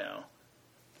guy,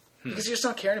 Because you just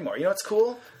don't care anymore. You know what's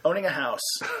cool? Owning a house.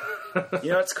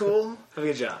 You know what's cool? Having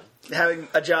a job. Having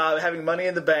a job, having money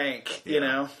in the bank,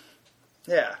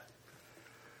 Yeah.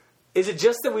 Is it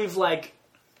just that we've, like,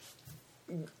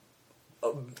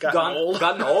 Gotten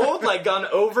old? Like, gone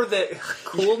over the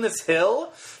coolness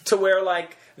hill to where,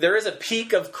 like, there is a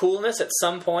peak of coolness at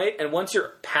some point, and once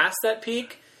you're past that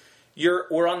peak,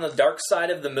 we're on the dark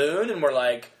side of the moon, and we're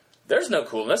like, there's no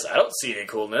coolness. I don't see any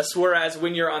coolness. Whereas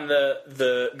when you're on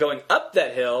the going up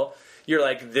that hill, you're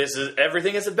like,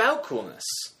 everything is about coolness.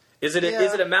 Is it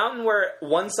a mountain where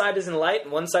one side is in light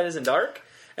and one side is in dark,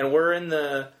 and we're in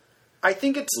the I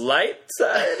think it's light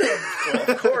side?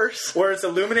 well, of course. Where it's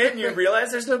illuminated and you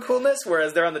realize there's no coolness,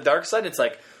 whereas they're on the dark side, it's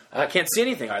like, I can't see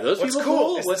anything. Are those What's people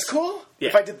cool? Is this cool? Yeah.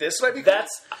 If I did this, would I be cool?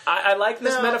 I like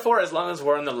this metaphor as long as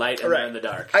we're in the light and they're in the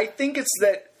dark. I think it's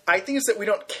that we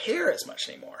don't care as much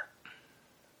anymore.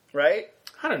 Right?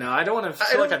 I don't know. I don't want to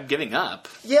feel like I'm giving up.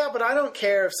 Yeah, but I don't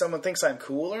care if someone thinks I'm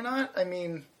cool or not. I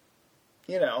mean,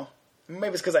 maybe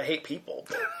it's because I hate people.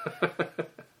 But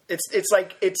it's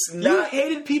like it's not. You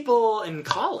hated people in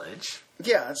college.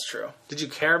 Yeah, that's true. Did you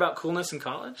care about coolness in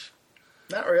college?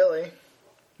 Not really.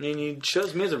 I mean, you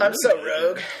chose me as a I'm so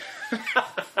roommate. rogue.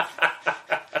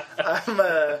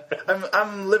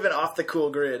 I'm living off the cool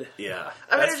grid. Yeah,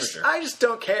 I mean, that's for sure. I just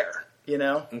don't care.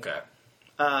 Okay.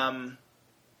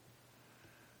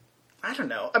 I don't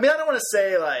know. I mean, I don't want to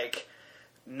say like,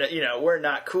 we're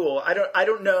not cool. I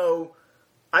don't know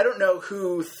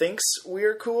who thinks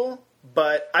we're cool,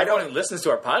 but Everyone who listens to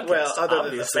our podcast. Well, other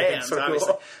than the fans,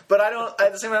 obviously. But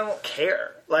at the same time, I don't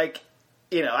care. Like,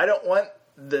 I don't want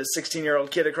the 16-year-old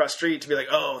kid across the street to be like,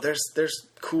 oh, there's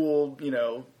cool,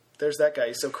 there's that guy.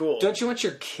 He's so cool. Don't you want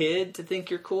your kid to think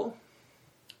you're cool?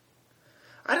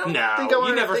 I don't No, think I want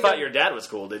you never to thought your dad was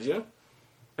cool, did you?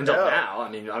 Until No. now. I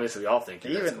mean, obviously we all think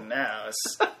your dad's Even cool. now,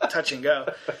 it's touch and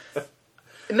go.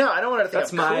 No, I don't want her to think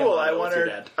That's I'm my cool. motto I want with your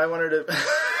her. dad. I want her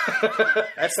to.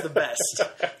 That's the best.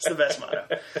 It's the best motto.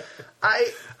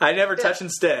 I never touch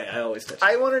and stay. I always touch.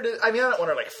 I want her to. I mean, I don't want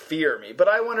her to, like, fear me, but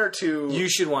I want her to. You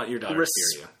should want your daughter to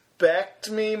fear you. Respect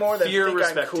me more than Fear, think I'm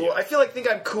respect cool. you. I feel like think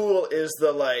I'm cool is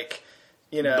the like.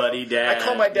 Buddy dad. I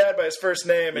call my dad by his first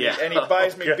name, and, Yeah. he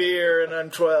buys me Okay. beer, and I'm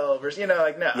 12, or like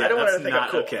no. Yeah, I don't want her to that's think I'm not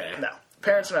cool. okay. No,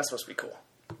 parents are not supposed to be cool.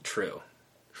 True. You're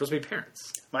supposed to be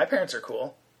parents. My parents are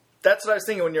cool. That's what I was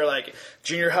thinking when you're like,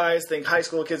 junior highs think high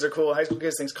school kids are cool, high school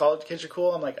kids think college kids are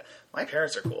cool. I'm like, my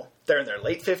parents are cool. They're in their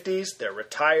late 50s, they're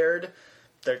retired,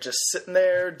 they're just sitting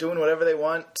there doing whatever they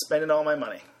want, spending all my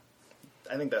money.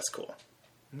 I think that's cool.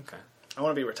 Okay. I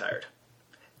want to be retired.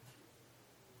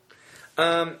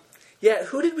 Yeah,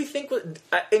 who did we think was...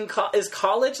 is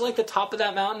college like the top of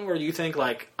that mountain where you think,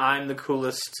 like, I'm the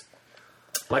coolest...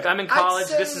 Like, I'm in college,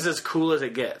 say- this is as cool as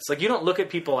it gets. Like, you don't look at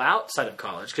people outside of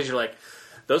college because you're like,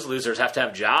 those losers have to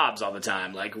have jobs all the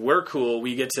time. Like, we're cool.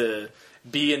 We get to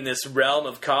be in this realm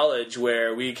of college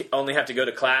where we only have to go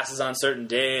to classes on certain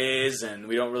days and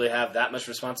we don't really have that much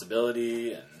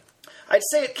responsibility. And I'd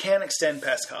say it can extend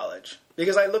past college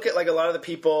because I look at like a lot of the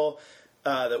people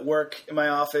that work in my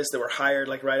office that were hired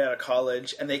like right out of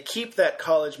college, and they keep that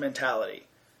college mentality.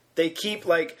 They keep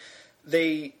like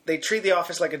they treat the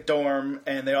office like a dorm,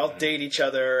 and they all date each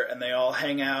other, and they all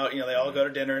hang out. They all go to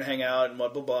dinner and hang out and blah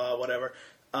blah blah whatever.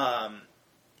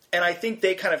 And I think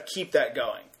they kind of keep that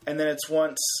going, and then it's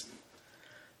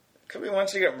could be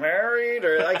once you get married,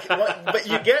 or like, but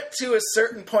you get to a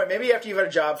certain point, maybe after you've had a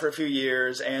job for a few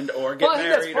years and or get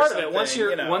married. I think that's part of it.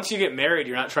 Once you get married,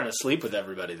 you're not trying to sleep with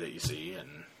everybody that you see,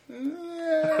 and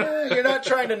you're not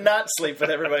trying to not sleep with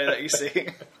everybody that you see.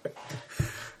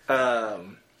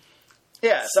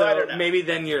 Yeah, so I don't know. Maybe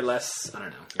then you're less. I don't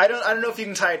know. I don't know if you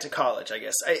can tie it to college. I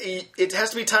guess it has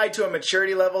to be tied to a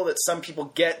maturity level that some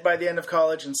people get by the end of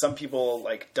college, and some people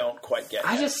like don't quite get.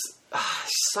 I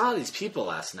saw these people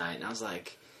last night, and I was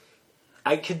like,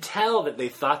 I could tell that they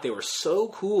thought they were so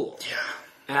cool. Yeah,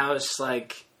 and I was just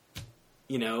like,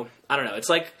 I don't know. It's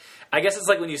like, I guess it's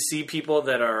like when you see people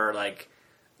that are like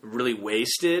really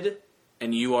wasted,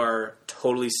 and you are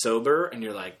totally sober, and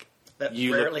you're like. That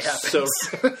rarely happens.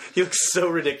 You look so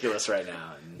ridiculous right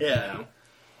now. And, yeah.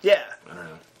 Yeah. I don't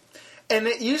know. And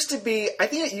I think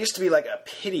it used to be like a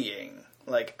pitying,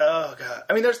 like, oh God.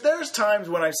 I mean, there's times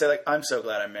when I say like, I'm so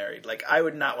glad I'm married. Like, I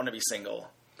would not want to be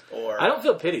single. Or I don't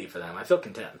feel pity for them. I feel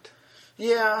contempt.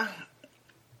 Yeah.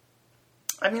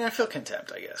 I mean, I feel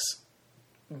contempt, I guess.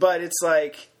 But it's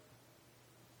like,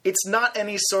 it's not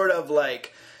any sort of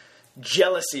like,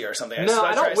 jealousy or something. No,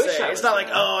 I don't wish I was. It's not like,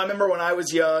 oh, I remember when I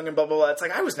was young and blah blah blah. It's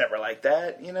like I was never like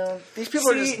that. These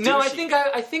people are just douchey. No, I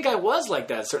think I was like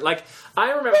that. Like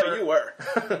I remember. Oh, you were.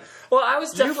 Well, I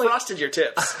was definitely. You frosted your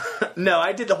tips. No,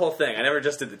 I did the whole thing. I never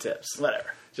just did the tips.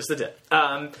 Whatever, just the tip.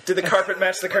 Did the carpet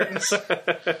match the curtains?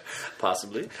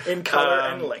 Possibly in color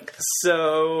and length.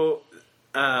 So,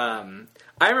 I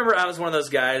remember I was one of those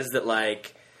guys that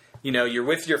like. You're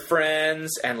with your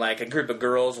friends, and like a group of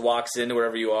girls walks into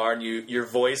wherever you are, and your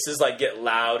voices like get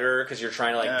louder because you're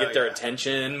trying to like get their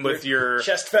attention with your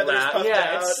chest feathers puffed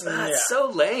out. It's so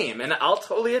lame, and I'll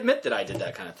totally admit that I did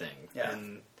that kind of thing. Yeah.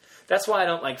 And that's why I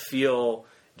don't like feel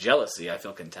jealousy. I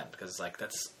feel contempt because like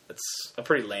that's a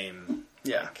pretty lame.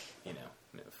 Yeah.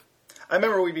 Move. I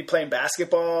remember we'd be playing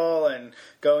basketball and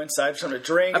go inside for something to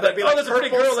drink. I'd be like, there's a pretty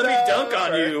girl, let me dunk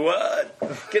on you.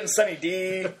 What? Getting Sunny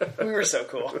D. We were so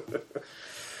cool.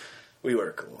 We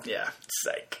were cool. Yeah.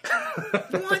 Psych.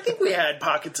 Well, I think we had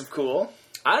pockets of cool.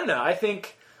 I don't know. I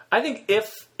think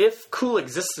if cool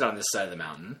existed on this side of the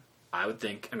mountain, I would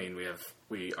think,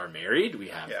 we are married, we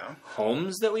have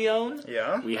homes that we own.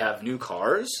 Yeah. We have new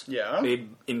cars. Yeah. Made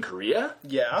in Korea.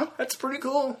 Yeah. That's pretty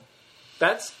cool.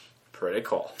 That's pretty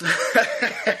cool.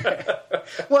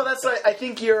 Well, that's like I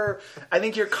think your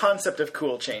concept of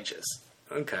cool changes.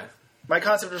 Okay. My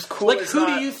concept of cool is who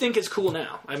do you think is cool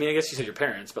now? I guess you said your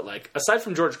parents, but like aside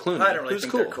from George Clooney, I don't really who's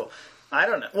think cool? they're cool. I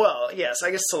don't know. Well, yes,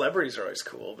 I guess celebrities are always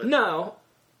cool, but no,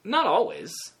 not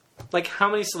always. Like, how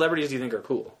many celebrities do you think are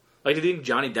cool? Like, do you think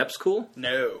Johnny Depp's cool?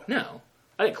 No.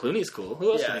 I think Clooney's cool.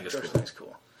 Who else do you think is George cool? Clooney's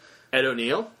cool. Ed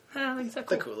O'Neill? I think he's that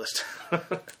cool. The coolest.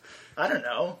 I don't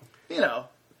know.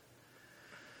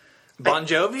 Bon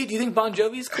Jovi? Do you think Bon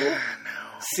Jovi's cool? No.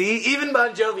 See, even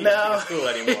Bon Jovi isn't cool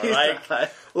anymore.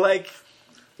 Like,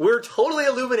 we're totally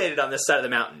illuminated on this side of the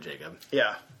mountain, Jacob.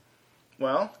 Yeah.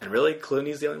 Well. And really,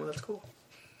 Clooney's the only one that's cool.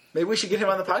 Maybe we should get him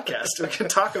on the podcast. We can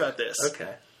talk about this.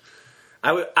 Okay.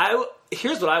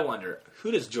 Here's what I wonder.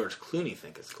 Who does George Clooney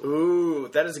think is cool? Ooh,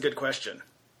 that is a good question.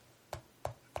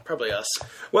 Probably us.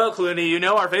 Well, Clooney,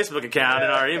 our Facebook account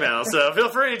and our email, so feel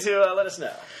free to let us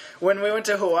know. When we went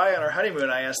to Hawaii on our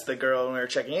honeymoon, I asked the girl when we were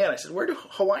checking in, I said, where do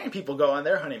Hawaiian people go on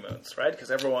their honeymoons, right?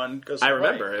 Because everyone goes to Hawaii.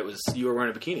 I remember. You were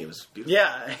wearing a bikini. It was beautiful.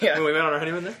 Yeah. When we went on our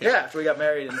honeymoon there? Yeah, after we got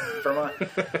married in Vermont.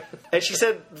 And she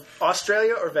said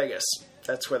Australia or Vegas.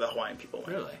 That's where the Hawaiian people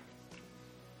went. Really?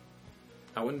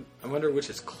 I wonder which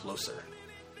is closer.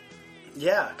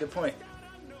 Yeah, good point.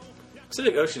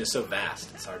 Pacific Ocean is so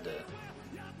vast, it's hard to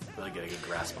really get a good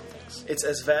grasp on things. It's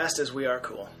as vast as we are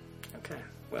cool. Okay.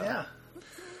 Well, yeah.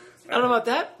 I don't know about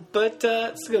that, but it's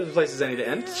as good a place as any to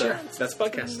end. So sure. That's a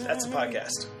podcast. That's a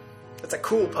podcast. That's a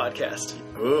cool podcast.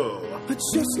 Ooh. I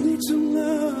just need some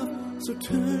love, so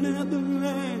turn out the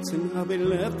lights and I'll be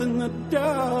left in the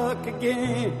dark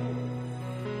again.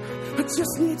 I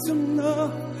just need some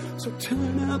love, so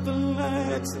turn out the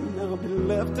lights and I'll be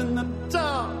left in the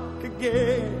dark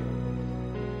again.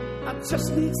 I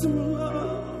just need some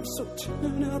love, so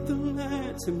turn out the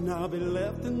lights and I'll be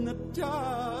left in the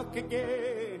dark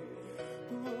again.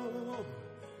 Oh,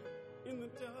 in the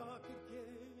dark again.